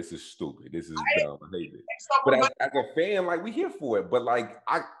like, bro, this is stupid. This is dumb. I hate it. But as a fan, like we here for it. But like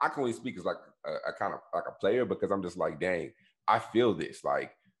I can only speak as like a kind of like a player because I'm just like, dang, I feel this.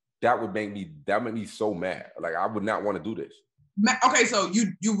 Like that would make me so mad. Like I would not want to do this. Okay, so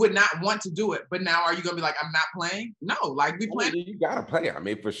you would not want to do it, but now are you gonna be like, I'm not playing? No, like we playing. You gotta play. I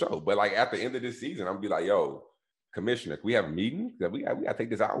mean, for sure. But like at the end of this season, I'm gonna be like, yo, commissioner, can we have a meeting? We gotta take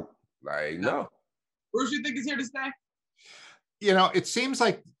this out. Like, no. Bruce, you think is here to stay? You know, it seems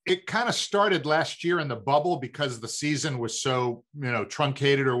like it kind of started last year in the bubble because the season was so,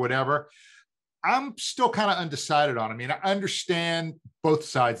 truncated or whatever. I'm still kind of undecided on it. I mean, I understand both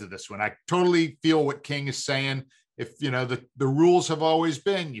sides of this one. I totally feel what King is saying. If, the rules have always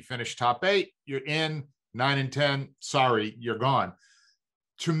been, you finish top 8, you're in, 9 and 10, sorry, you're gone.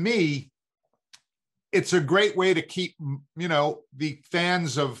 To me, it's a great way to keep, the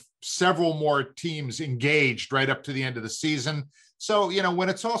fans of several more teams engaged right up to the end of the season. So, when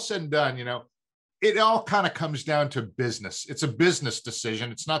it's all said and done, it all kind of comes down to business. It's a business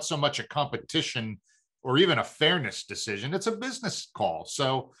decision. It's not so much a competition or even a fairness decision. It's a business call.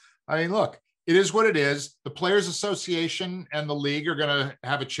 So, I mean, look, it is what it is. The Players Association and the league are going to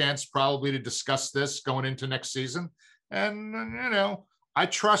have a chance probably to discuss this going into next season. And, I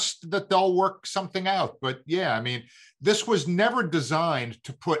trust that they'll work something out. But yeah, I mean, this was never designed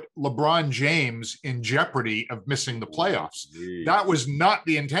to put LeBron James in jeopardy of missing the playoffs. That was not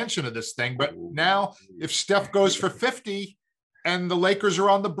the intention of this thing. But now if Steph goes for 50 and the Lakers are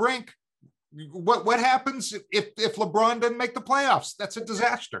on the brink, what happens if LeBron doesn't make the playoffs? That's a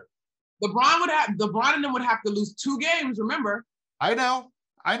disaster. LeBron and them would have to lose 2 games, remember? I know.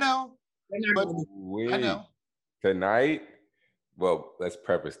 But I know. Tonight, well, let's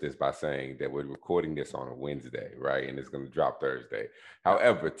preface this by saying that we're recording this on a Wednesday, right? And it's going to drop Thursday.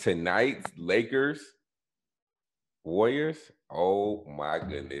 However, tonight's Lakers, Warriors, oh my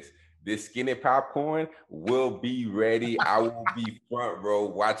goodness. This skinny popcorn will be ready. I will be front row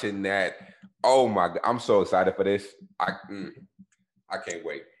watching that. Oh my God. I'm so excited for this. I can't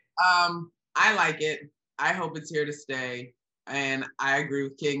wait. I like it. I hope it's here to stay. And I agree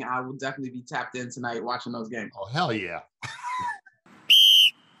with King. I will definitely be tapped in tonight watching those games. Oh, hell yeah.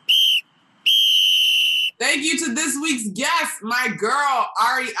 Thank you to this week's guest, my girl,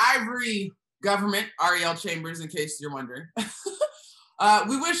 Ari Ivory Government, Ariel Chambers, in case you're wondering.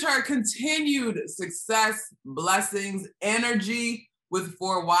 We wish her continued success, blessings, energy with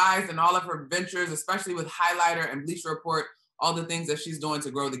 4Ys and all of her ventures, especially with Highlighter and Bleacher Report, all the things that she's doing to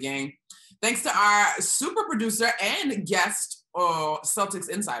grow the game. Thanks to our super producer and guest, or Celtics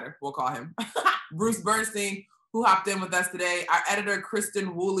insider, we'll call him, Bruce Bernstein, who hopped in with us today. Our editor,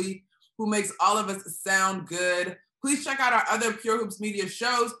 Kristen Woolley, who makes all of us sound good. Please check out our other Pure Hoops Media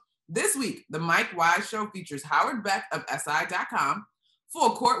shows. This week, the Mike Wise Show features Howard Beck of SI.com.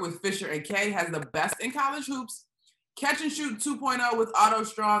 Full Court with Fisher and Kay has the best in college hoops. Catch and Shoot 2.0 with Otto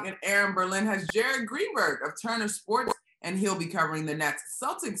Strong and Aaron Berlin has Jared Greenberg of Turner Sports, and he'll be covering the Nets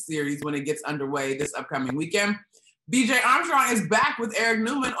Celtics series when it gets underway this upcoming weekend. BJ Armstrong is back with Eric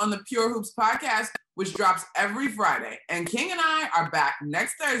Newman on the Pure Hoops podcast, which drops every Friday. And King and I are back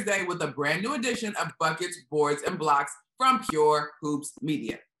next Thursday with a brand new edition of Buckets, Boards, and Blocks from Pure Hoops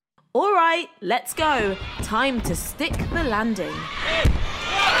Media. All right, let's go. Time to stick the landing.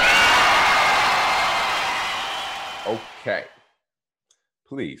 Okay.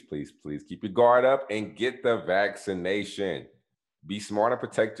 Please keep your guard up and get the vaccination. Be smart and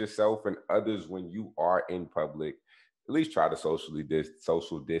protect yourself and others when you are in public. At least try to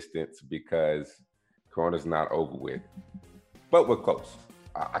social distance because Corona's not over with. But we're close.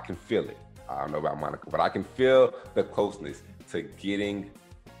 I can feel it. I don't know about Monica, but I can feel the closeness to getting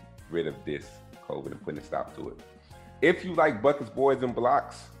rid of this COVID and putting a stop to it. If you like Buckets, Boards, and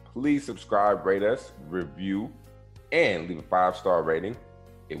Blocks, please subscribe, rate us, review, and leave a 5-star rating.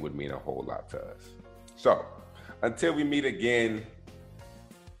 It would mean a whole lot to us. So, Until we meet again,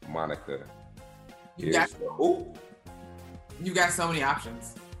 Monica. You got so many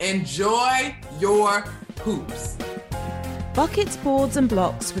options. Enjoy your hoops. Buckets, Boards and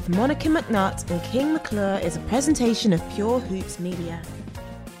Blocks with Monica McNutt and King McClure is a presentation of Pure Hoops Media.